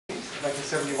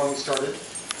1971 we started.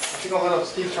 I think I'll let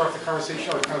Steve start the conversation,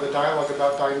 or kind of the dialogue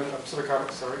about Pacific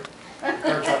Comics, sorry.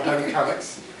 About Diamond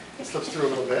Comics. It slips through a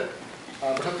little bit.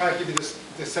 But he'll kind of give you this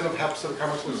sense of how Pacific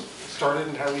Comics was started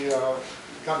and how we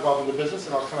got involved in the business,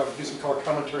 and I'll kind of do some color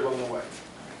commentary along the way.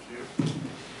 Thank you.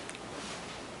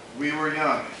 We were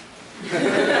young.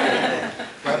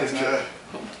 That is true.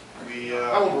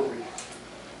 How old were we?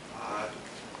 I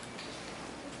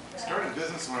started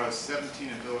business when I was 17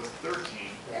 and Bill was 13.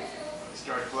 I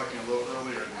started collecting a little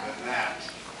earlier than that.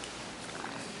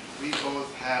 We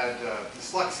both had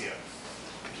dyslexia,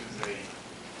 which is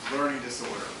a learning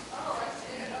disorder.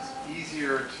 And it's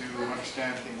easier to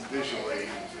understand things visually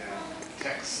than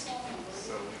text.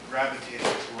 So we gravitated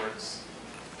towards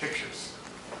pictures.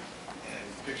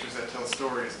 And pictures that tell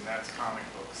stories, and that's comic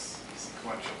books,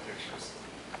 sequential pictures.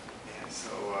 And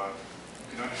so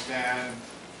you can understand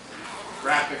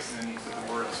graphics, and then you put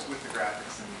the words with the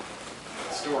graphics and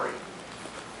the story.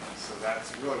 And so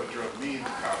that's really what drove me into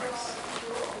comics.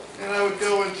 And I would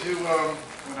go into,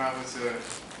 when I was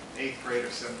 8th grade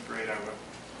or 7th grade,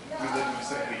 we lived in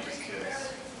St. Beaches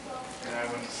kids. And I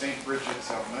went to St. Bridget's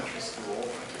Elementary School.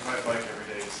 I took my bike every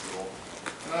day to school.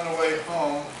 And on the way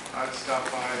home, I'd stop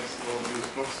by this little used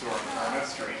bookstore on Carmet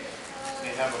Street.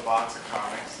 They'd have a box of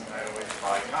comics, and I'd always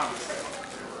buy comics there.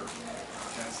 They were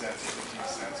 10 cents or 15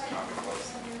 cents comic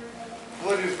books. The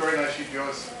lady was very nice. She'd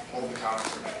always hold the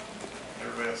comics for me.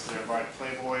 Everybody else there buying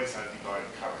Playboys, I'd be buying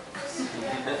comic books.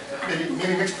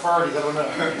 Maybe mixed parties, I don't know.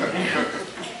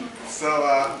 So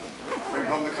bring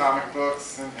home the comic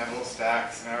books and had little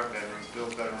stacks in our bedrooms.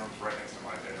 Bill's bedroom was right next to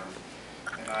my bedroom.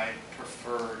 And I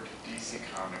preferred DC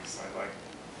Comics. I liked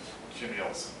Jimmy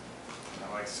Olsen. And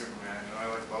I liked Superman. And I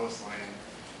liked Lois Lane.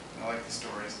 And I liked the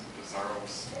stories and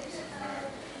Bizarros.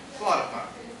 It's a lot of fun.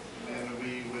 And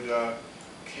we would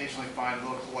occasionally find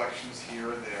little collections here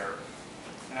or there.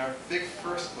 And our big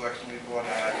first collection we bought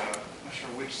at, I'm not sure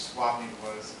which swap meet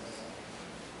was.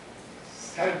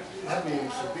 That me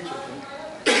in St. Beach, I think.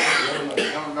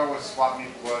 I don't remember what swap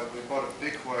meet was. We bought a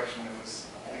big collection. It was,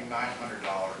 I think,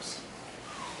 $900.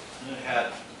 And it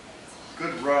had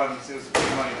good runs. It was big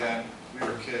money then. We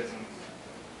were kids, and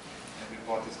we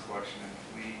bought this collection, and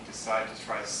we decided to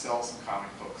try to sell some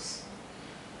comic books.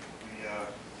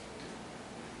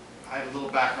 I had a little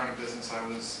background in business.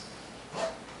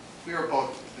 We were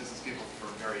both business people for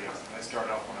very young. I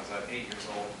started off when I was 8 years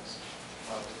old,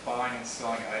 buying and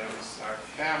selling items. Our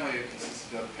family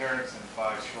consisted of parents and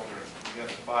 5 children. We had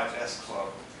the 5S Club,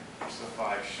 which is the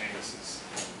 5 Shaneses.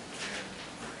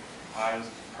 I was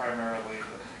primarily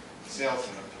the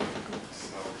salesman of them.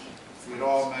 So we'd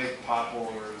all make pot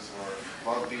holders or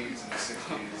bug beads in the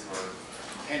 60s or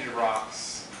painted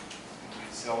rocks. And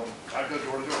we'd sell them. I'd go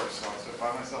door to door, so I was by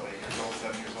myself, 8 years old,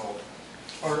 7 years old.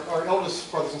 Our eldest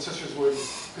brothers and sisters would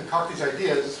concoct these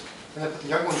ideas and then put the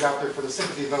young ones out there for the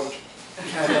sympathy vote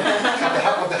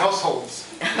of the households.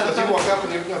 So as you walk up,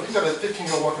 and if you've got a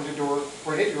 15-year-old walking through the door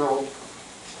or an 8-year-old,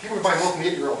 people are buying more from the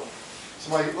 8-year-old.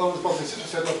 So my oldest brothers and sisters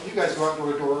said, look, you guys go out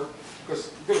door to door because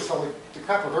you're going to sell the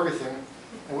crap of everything,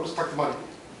 and we'll just collect the money.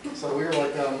 So we were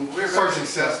like we were very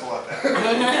successful at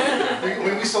that.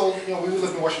 we sold, we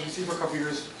lived in Washington, D.C. for a couple of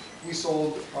years. We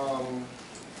sold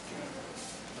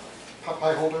pot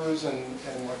pie holders and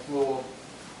like little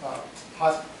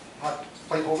hot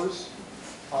plate holders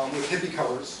with hippie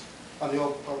covers on the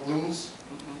old looms.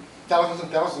 Thousands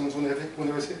and thousands when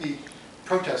there was hippie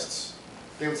protests.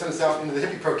 They would send us out into the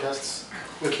hippie protests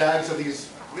with bags of these.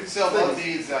 We'd sell love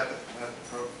beads at the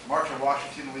March on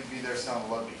Washington. We'd be there selling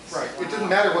love beads. Right. It didn't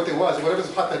matter what they was. Whatever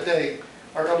was hot that day,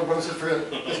 our elder brothers said,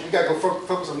 we got to go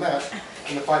focus on that.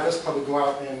 And the 5S Club would go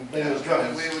out and lay those drums.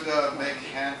 And we would make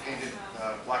hand-painted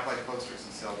blacklight posters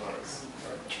and sell those.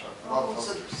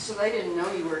 So they didn't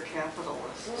know you were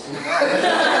capitalists. We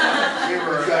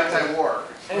were anti-war.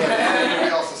 And we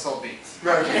also sold beads.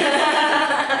 Right.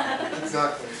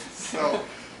 Exactly. So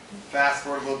fast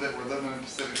forward a little bit, we're living in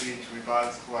Pacific Beach. We bought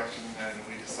this collection, and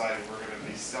we decided we're going to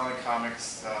be selling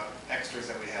comics, extras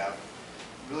that we have.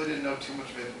 Really didn't know too much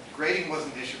of it. Grading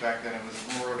wasn't the issue back then. It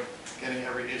was more getting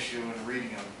every issue and reading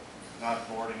them, not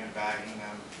boarding and bagging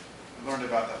them. We learned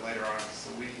about that later on. So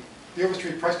the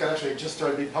Overstreet Press Guide actually just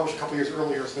started being published a couple years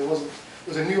earlier, so it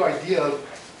was a new idea of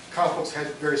comic books had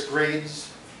various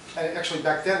grades, and actually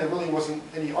back then there really wasn't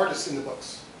any artists in the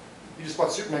books. You just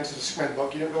bought Superman because it's a Superman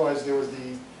book. You didn't realize there was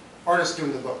the artist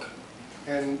doing the book,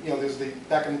 and there's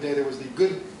back in the day there was a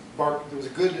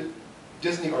good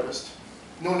Disney artist.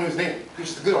 No one knew his name. He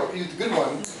was just the good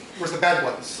one, whereas the bad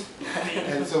ones.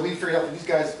 And so we figured out that these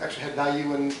guys actually had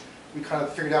value, and we kind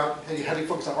of figured out, hey, how do you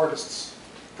focus on artists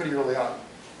pretty early on.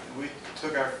 We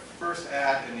took our first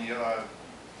ad in the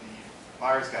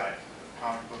buyer's guide,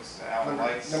 comic books that Alan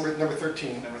likes. Number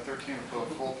 13. Number 13, we put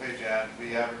a full-page ad.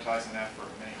 We advertised in that for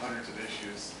many hundreds of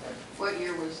issues. What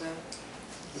year was that?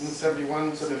 Isn't it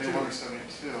 71, 72? 71 or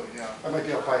 72, yeah. I might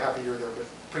be up by half a year there, but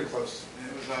pretty close. And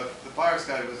it was the buyer's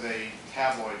guide was a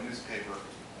tabloid newspaper,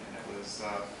 and it was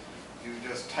you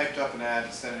just typed up an ad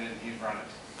and sent it in, and he'd run it.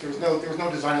 There was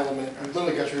no design element. You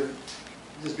literally got your,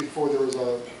 just before there was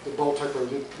the bulb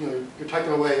typer. You know, you're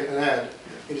typing away an ad,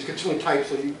 and you just continually type.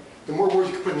 So the more words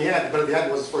you could put in the ad, the better the ad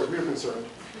was as far as we were concerned.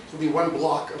 So it'd be one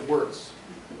block of words.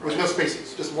 With no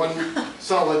spaces, just one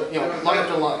solid, line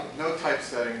after line. No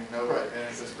typesetting, no, Right. and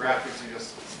it's just graphics. You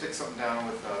just stick something down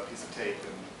with a piece of tape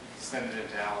and send it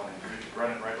into Alan, and he could run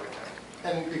it right like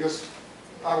that. And because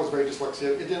I was very dyslexic,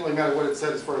 it didn't really matter what it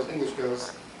said as far as English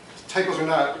goes. Typos or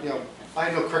not, I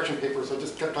had no correction paper, so I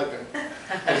just kept typing.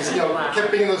 I just,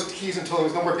 kept beating those keys until there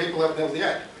was no more paper left, and that was the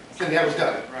ad. Then the ad was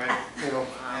done. Right.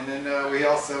 And then we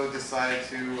also decided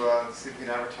to see if we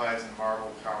could advertise in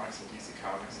Marvel Comics and DC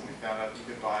Comics, and we found out you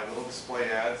could buy little display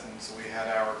ads, and so we had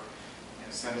our,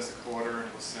 send us a quarter,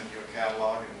 and we'll send you a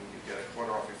catalog, and you get a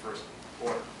quarter off your first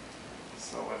order.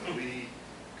 So when we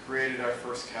created our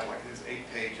first catalog, it was 8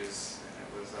 pages, and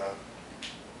it was,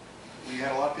 we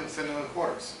had a lot of people sending us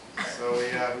quarters. So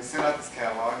we sent out this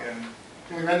catalog, and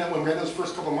When we ran those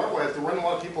first couple of Marvel ads, there weren't a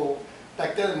lot of people.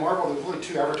 Back then in Marvel, there was really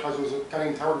 2 advertisers. There was a guy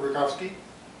named Howard Rickowski,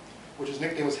 which his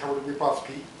nickname was Howard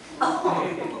Rippofsky,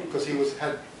 because he was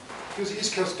an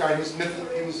East Coast guy. He was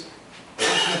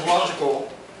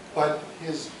mythological, but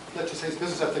let's just say his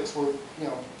business ethics were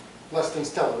less than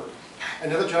stellar.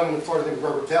 Another gentleman in Florida named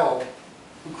Robert Bell,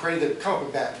 who created the comic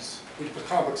book bags, which you put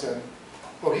comics in.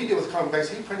 What he did with comic bags,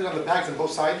 he printed on the bags on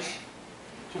both sides.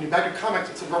 So when you bagged your comics,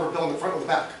 it said Robert Bell in the front or the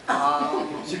back.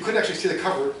 So you couldn't actually see the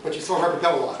cover, but you saw Robert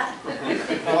Bell a lot.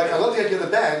 I love the idea of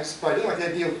the bags, but I didn't like the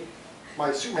idea of my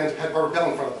Supermans had Robert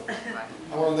Bell in front of them.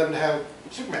 I wanted them to have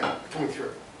Superman coming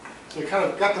through. So we kind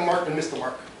of got the mark and missed the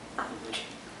mark.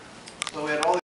 so we had all